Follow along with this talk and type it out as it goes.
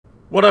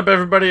What up,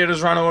 everybody? It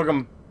is Ron, and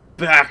welcome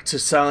back to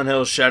Silent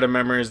Hill Shattered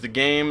Memories, the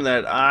game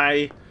that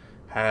I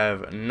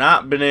have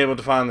not been able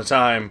to find the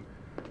time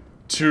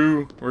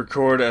to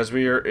record as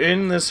we are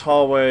in this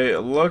hallway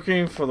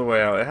looking for the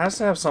way out. It has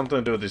to have something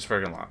to do with these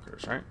friggin'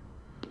 lockers, right?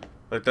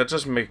 Like, that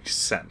just makes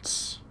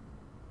sense.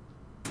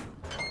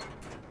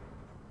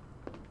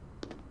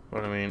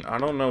 But I mean, I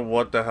don't know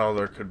what the hell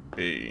there could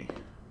be.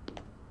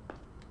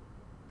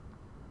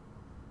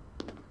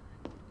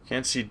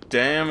 Can't see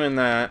damn in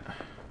that.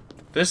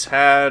 This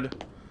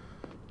had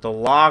the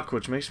lock,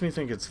 which makes me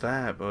think it's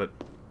that, but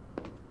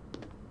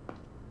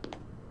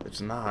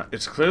it's not.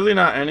 It's clearly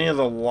not any of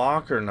the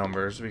locker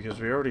numbers because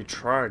we already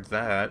tried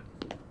that.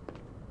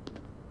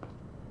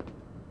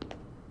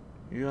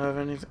 You have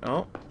anything?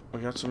 Oh,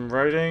 we got some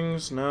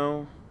writings.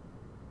 No.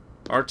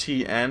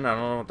 RTN. I don't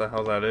know what the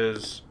hell that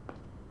is.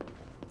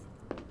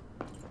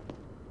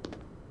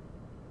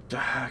 The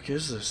heck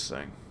is this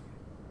thing?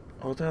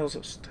 Oh, what the hell is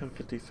this?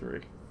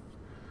 1053.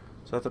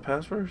 Is that the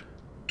password?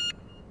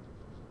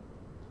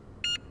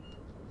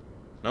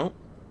 Nope.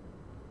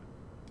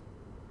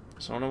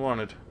 That's what I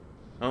wanted.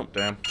 Oh,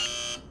 damn.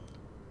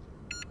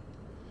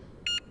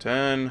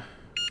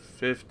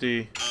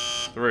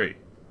 1053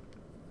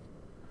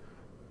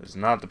 is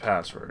not the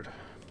password.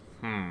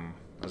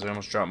 As I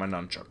almost dropped my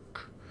nunchuck.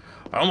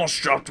 I almost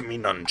dropped me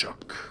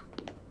nunchuck.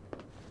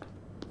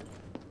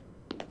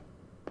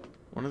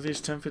 One of these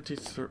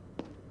 1053.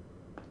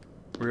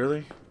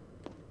 Really?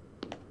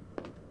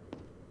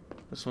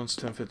 This one's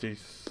 1050.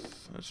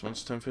 This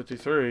one's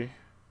 1053.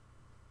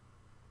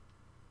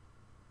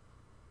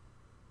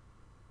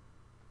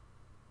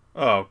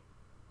 Oh,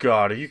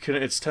 God, are you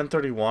kidding? It's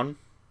 1031?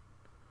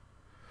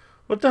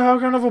 What the hell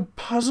kind of a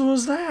puzzle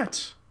is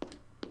that?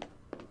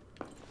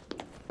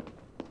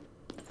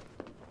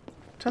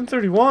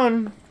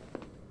 1031?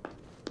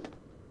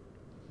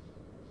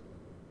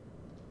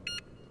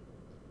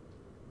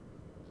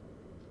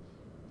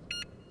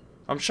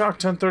 I'm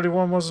shocked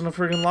 1031 wasn't a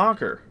friggin'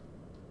 locker.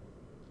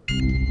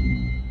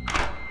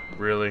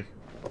 Really?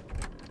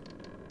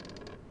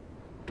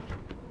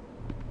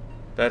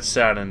 That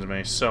saddens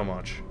me so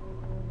much.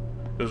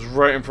 It was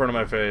right in front of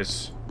my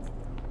face.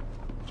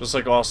 Just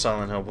like all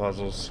Silent Hill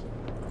puzzles.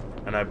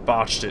 And I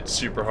botched it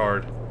super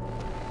hard.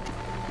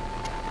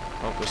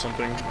 Oh, there's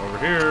something over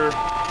here.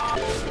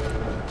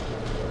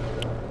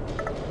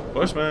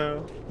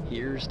 Voicemail.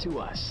 Here's to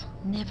us.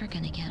 Never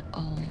gonna get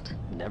old.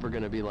 Never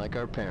gonna be like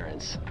our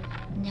parents.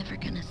 Never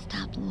gonna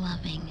stop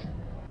loving.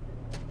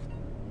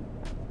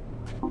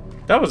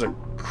 That was a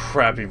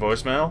crappy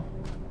voicemail.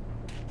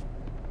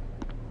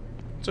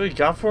 That's what you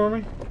got for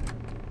me?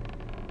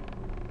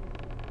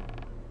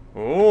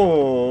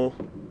 Oh,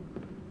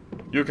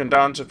 you can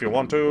dance if you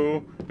want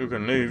to. You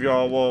can leave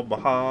your world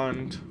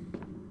behind.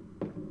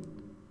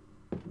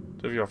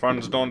 If your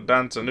friends don't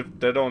dance, and if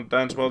they don't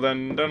dance, well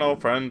then they're no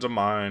friends of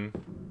mine.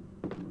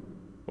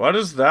 Why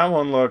does that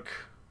one look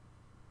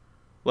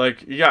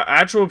like you got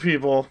actual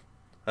people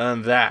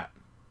and that?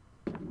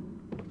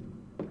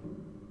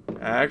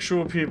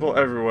 Actual people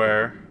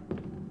everywhere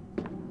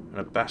and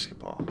a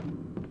basketball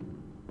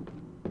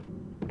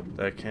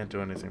that I can't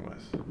do anything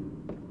with.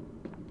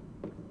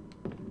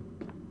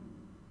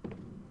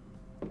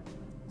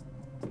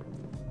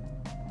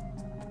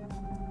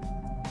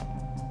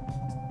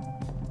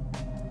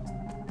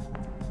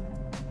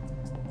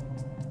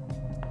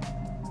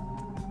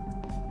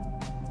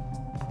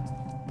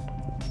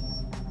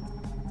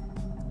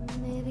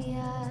 Maybe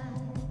I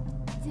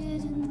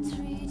didn't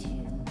treat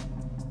you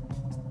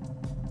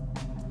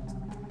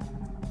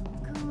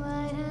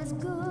quite as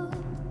good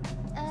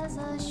as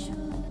I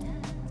should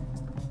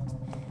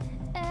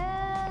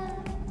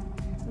have,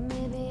 and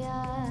maybe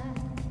I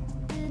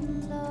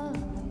didn't love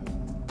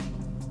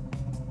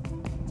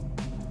you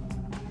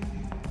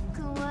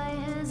quite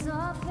as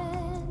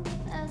often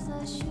as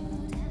I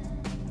should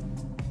have.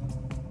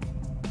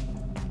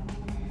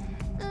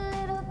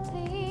 Little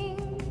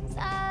things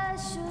I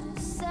should have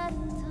said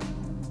and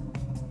done,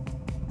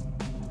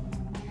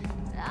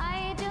 but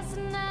I just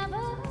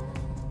never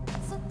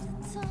took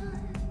the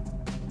time.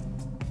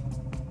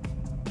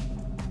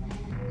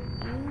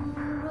 You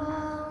were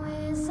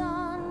always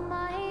on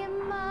my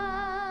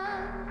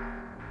mind.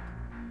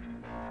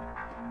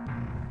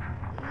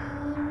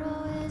 You were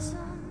always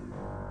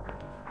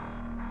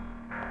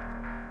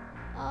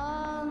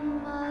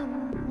on my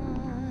mind.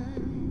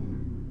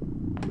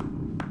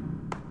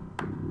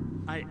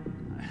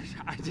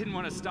 I didn't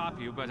want to stop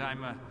you, but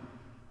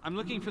I'm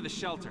looking for the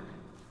shelter.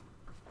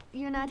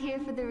 You're not here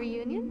for the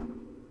reunion?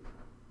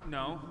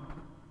 No?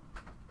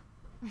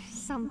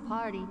 Some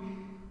party.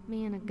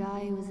 Me and a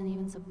guy who isn't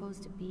even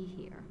supposed to be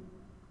here.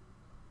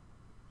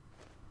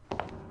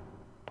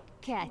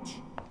 Catch.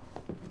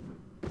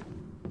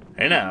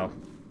 Hey now.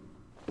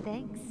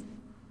 Thanks.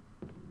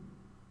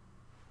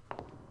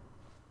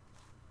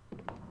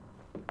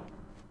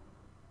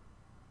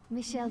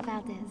 Michelle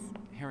Valdez.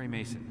 Harry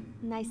Mason.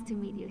 Nice to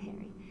meet you,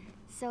 Harry.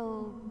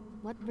 So,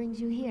 what brings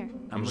you here?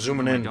 I'm looking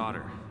zooming for my in.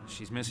 daughter.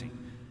 She's missing.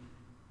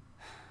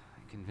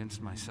 I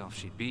convinced myself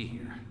she'd be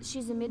here.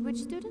 She's a Midwich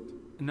student?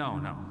 No,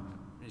 no.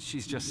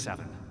 She's just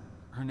 7.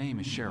 Her name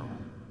is Cheryl.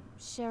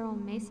 Cheryl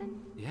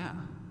Mason? Yeah.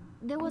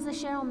 There was a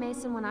Cheryl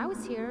Mason when I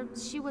was here.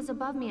 She was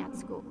above me at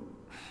school.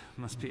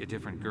 Must be a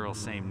different girl,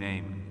 same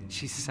name.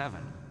 She's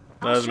 7.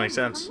 That doesn't make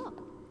sense. Come look.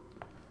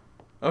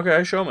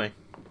 Okay, show me.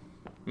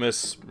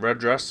 Miss Red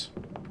Dress.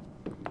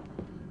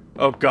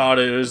 Oh god,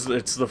 it's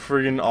the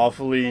friggin' There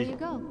awfully... you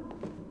go.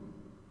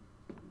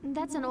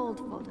 That's an old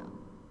photo.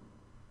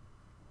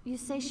 You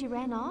say she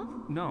ran off?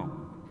 No,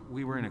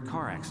 we were in a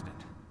car accident.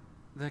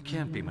 That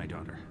can't be my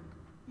daughter.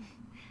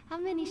 How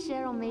many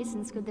Cheryl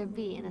Masons could there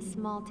be in a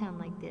small town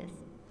like this?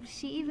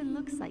 She even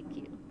looks like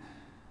you.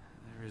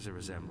 There is a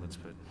resemblance,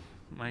 but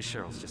my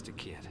Cheryl's just a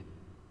kid.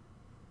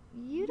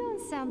 You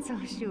don't sound so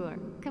sure.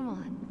 Come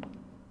on.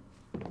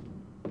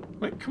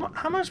 Wait, come on.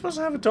 How am I supposed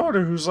to have a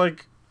daughter who's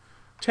like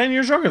 10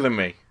 years younger than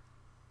me?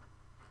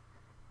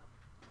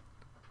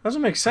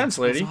 Doesn't make sense,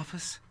 lady.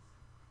 Office?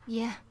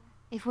 Yeah.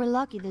 If we're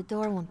lucky, the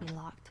door won't be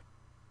locked.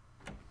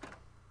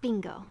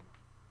 Bingo.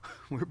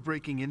 We're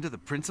breaking into the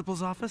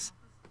principal's office?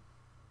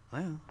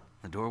 Well,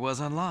 the door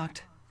was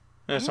unlocked.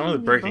 Yeah, it's not really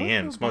we breaking both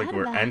in. feel It's more like bad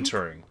we're about it.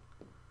 entering.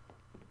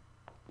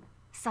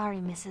 Sorry,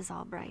 Mrs.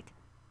 Albright.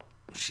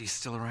 She's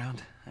still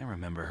around? I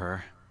remember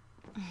her.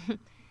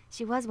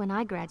 She was when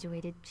I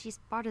graduated. She's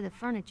part of the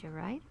furniture,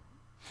 right?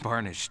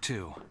 Varnish,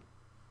 too.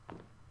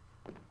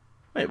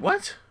 Wait,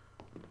 what?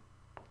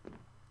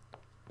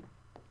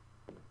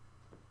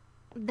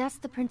 That's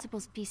the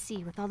principal's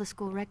PC with all the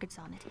school records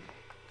on it.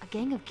 A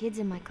gang of kids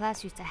in my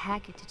class used to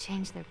hack it to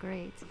change their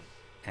grades.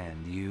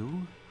 And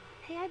you?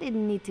 Hey, I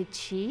didn't need to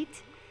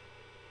cheat.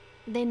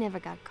 They never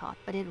got caught,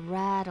 but it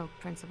rattled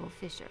Principal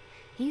Fisher.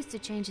 He used to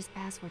change his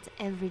passwords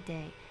every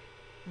day.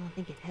 I don't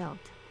think it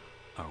helped.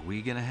 Are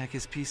we gonna hack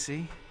his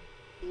PC?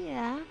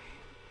 Yeah.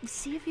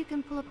 See if you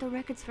can pull up the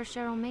records for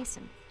Cheryl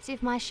Mason. See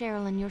if my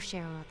Cheryl and your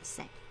Cheryl are the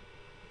same.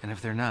 And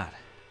if they're not,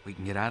 we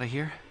can get out of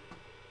here?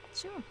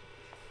 Sure.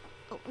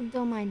 Oh,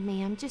 don't mind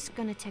me. I'm just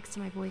gonna text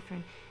my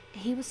boyfriend.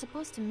 He was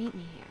supposed to meet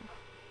me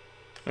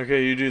here.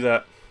 Okay, you do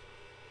that.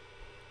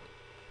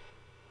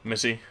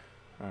 Missy.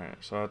 Alright,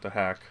 so I have to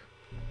hack.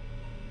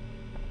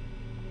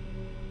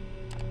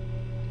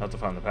 I have to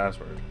find the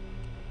password.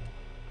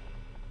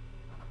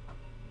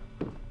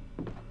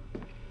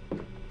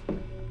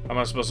 How am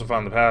I supposed to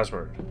find the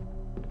password?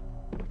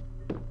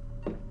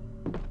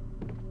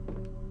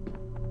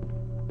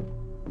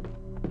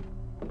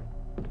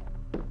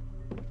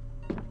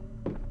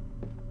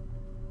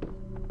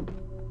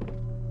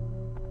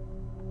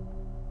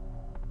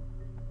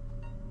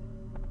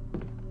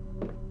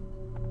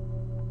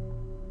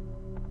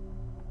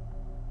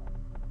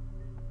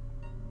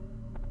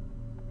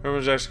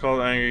 Herman's ex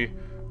called angry.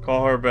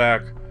 Call her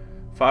back.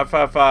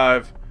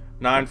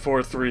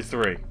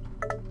 555-9433.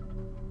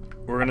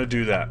 We're gonna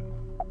do that.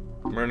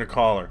 We're gonna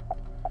call her.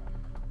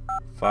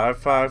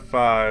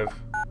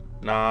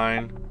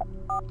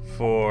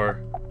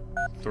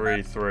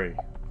 555-9433.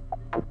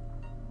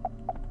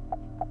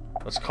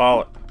 Let's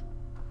call it.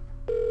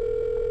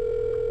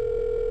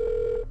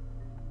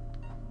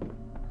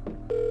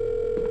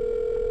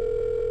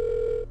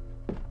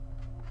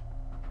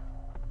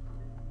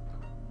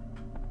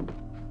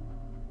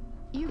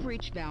 You've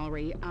reached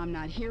Valerie. I'm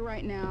not here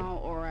right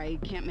now, or I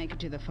can't make it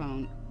to the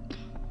phone.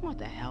 What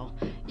the hell?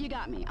 You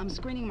got me. I'm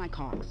screening my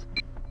calls.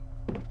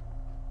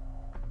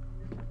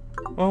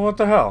 Well, what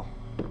the hell?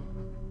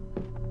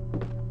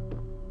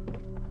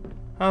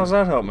 How does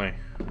that help me?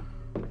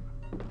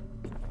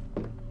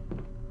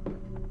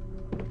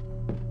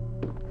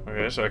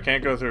 Okay, so I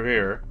can't go through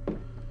here.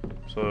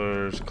 So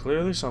there's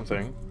clearly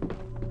something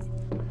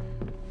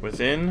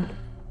within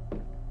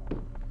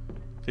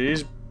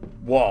these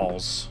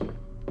walls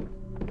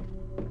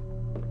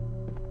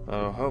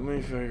that'll help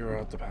me figure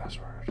out the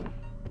password.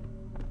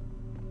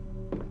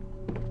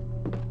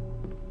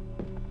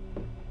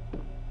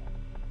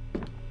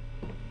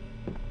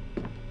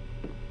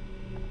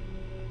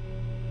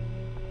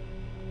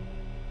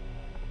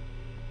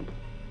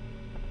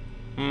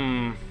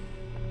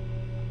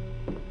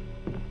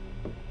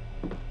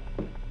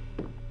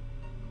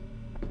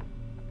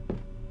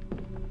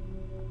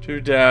 To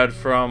Dad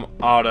from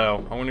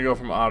Otto. I'm gonna go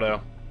from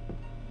Otto.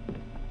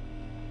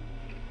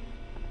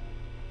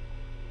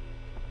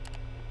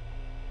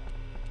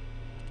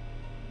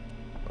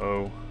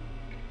 O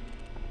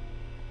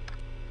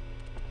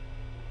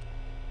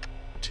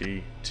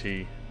T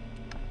T.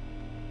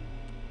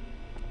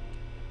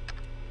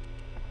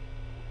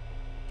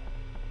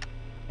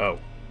 Oh.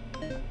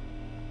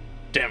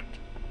 Damn it.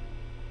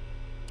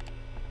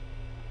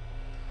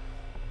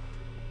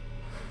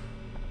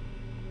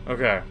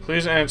 Okay,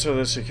 please answer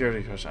this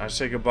security question. I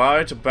say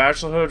goodbye to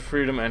bachelorhood,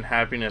 freedom, and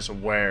happiness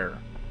where?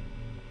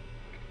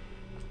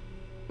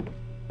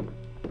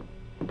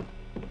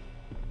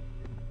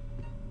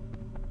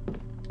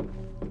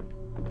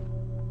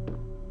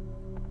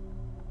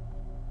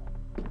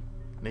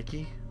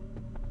 Nikki?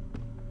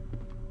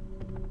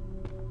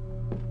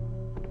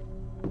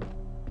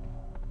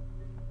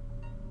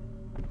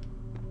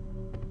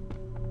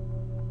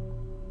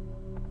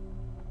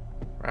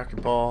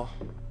 Racquetball.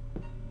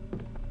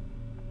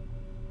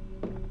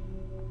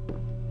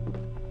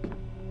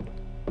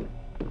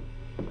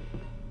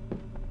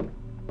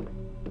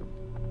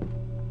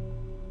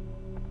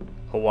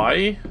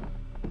 Hawaii?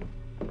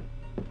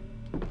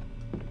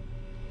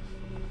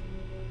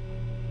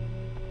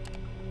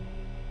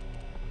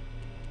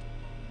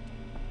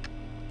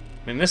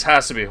 I mean, this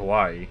has to be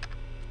Hawaii.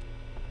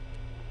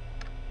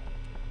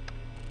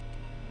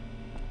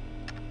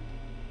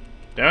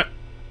 Damn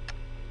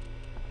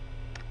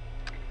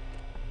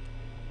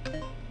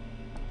it.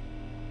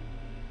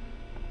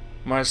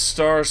 My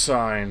star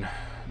sign.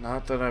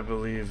 Not that I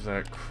believe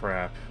that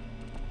crap.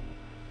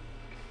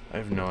 I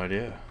have no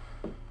idea.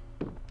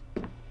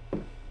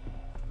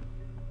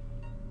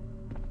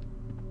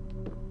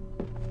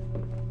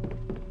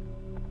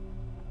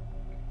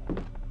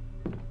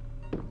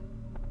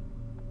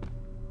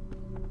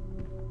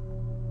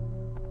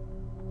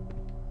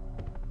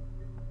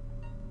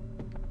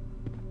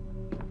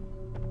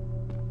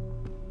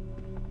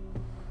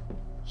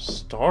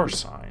 Star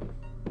sign?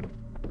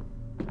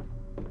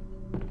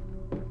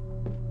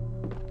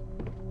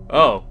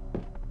 Oh.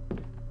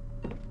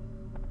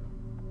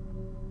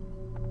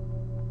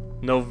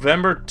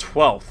 November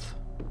 12th.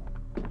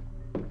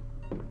 I'm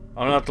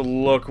gonna have to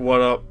look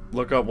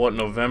up what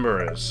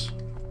November is.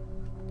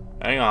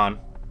 Hang on.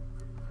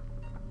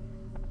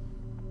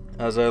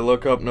 As I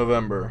look up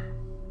November.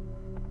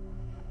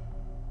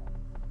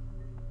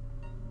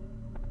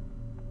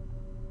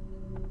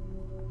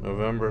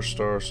 November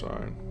star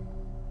sign.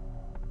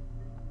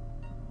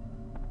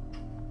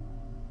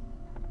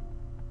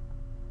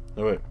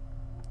 No, wait.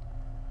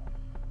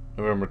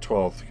 November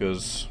 12th,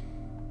 because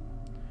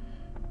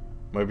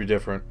might be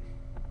different.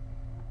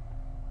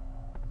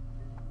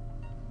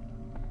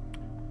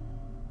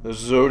 The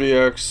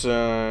zodiac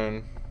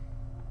sign.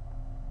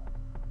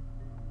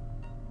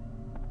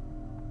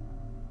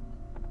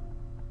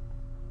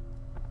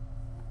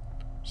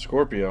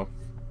 Scorpio.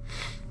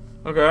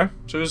 Okay,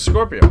 so it's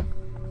Scorpio.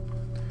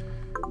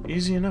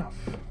 Easy enough.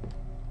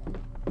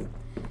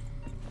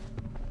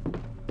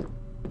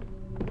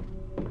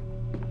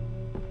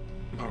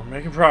 We're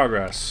making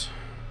progress.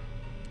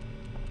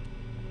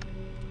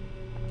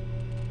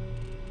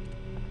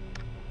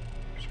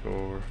 Let's go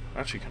over.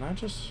 Actually, can I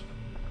just...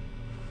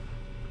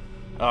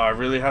 Oh, I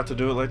really have to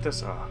do it like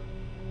this? Ah.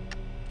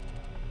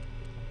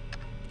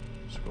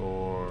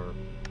 Score...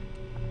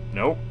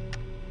 Nope.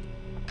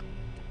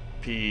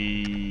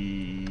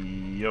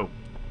 P-yo.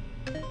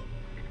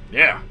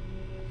 Yeah.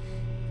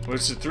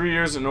 Wasted 3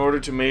 years in order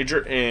to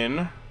major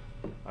in...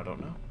 I don't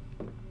know.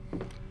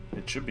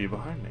 It should be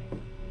behind me.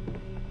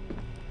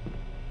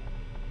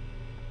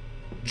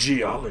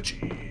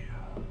 Geology.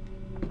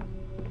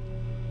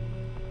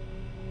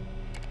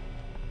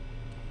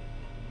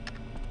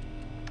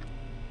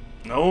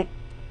 Nope.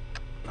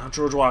 Not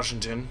George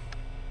Washington.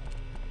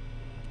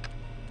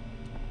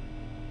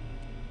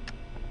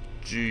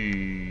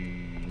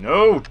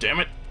 No, damn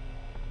it.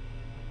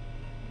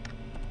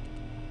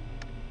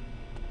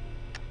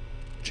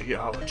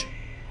 Geology.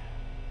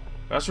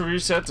 Fast review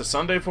set to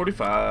Sunday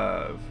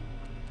 45.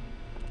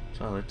 That's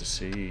what I like to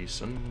see.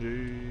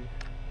 Sunday.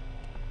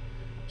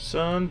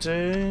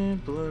 Sunday,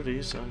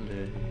 bloody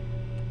Sunday.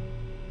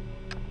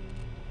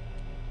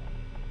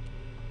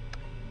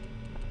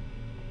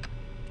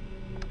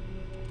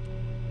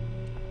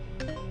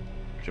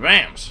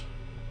 Shabams.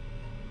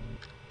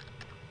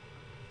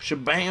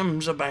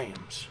 Shabams a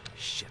bams.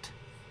 Shit.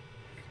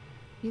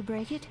 You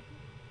break it?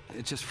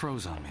 It just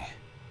froze on me.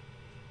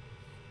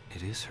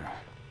 It is her.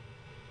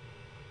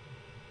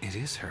 It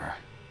is her.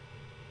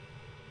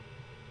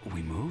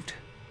 We moved?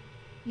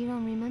 You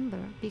don't remember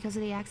because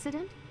of the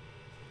accident?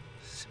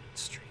 Simmons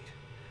Street.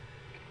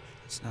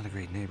 It's not a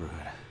great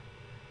neighborhood.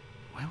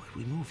 Why would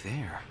we move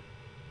there?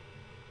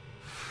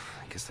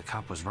 I guess the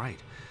cop was right.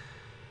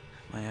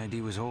 My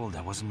ID was old.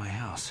 That wasn't my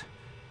house.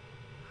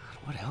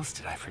 What else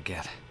did I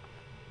forget?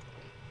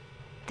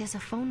 There's a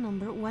phone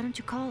number. Why don't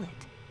you call it?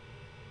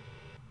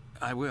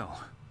 I will.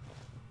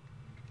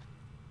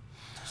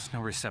 There's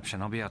no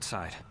reception. I'll be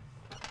outside.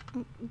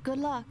 Good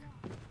luck.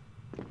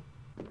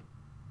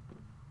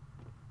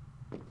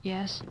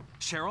 Yes?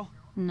 Cheryl?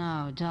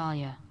 No,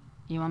 Dahlia.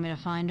 You want me to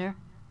find her?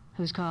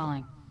 Who's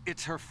calling?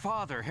 It's her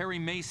father, Harry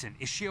Mason.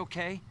 Is she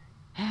okay?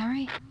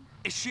 Harry?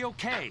 Is she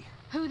okay?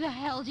 Who the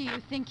hell do you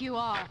think you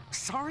are?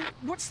 Sorry?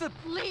 What's the...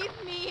 Leave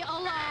me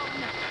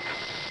alone!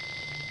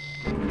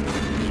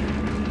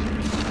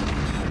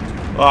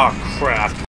 Oh, crap.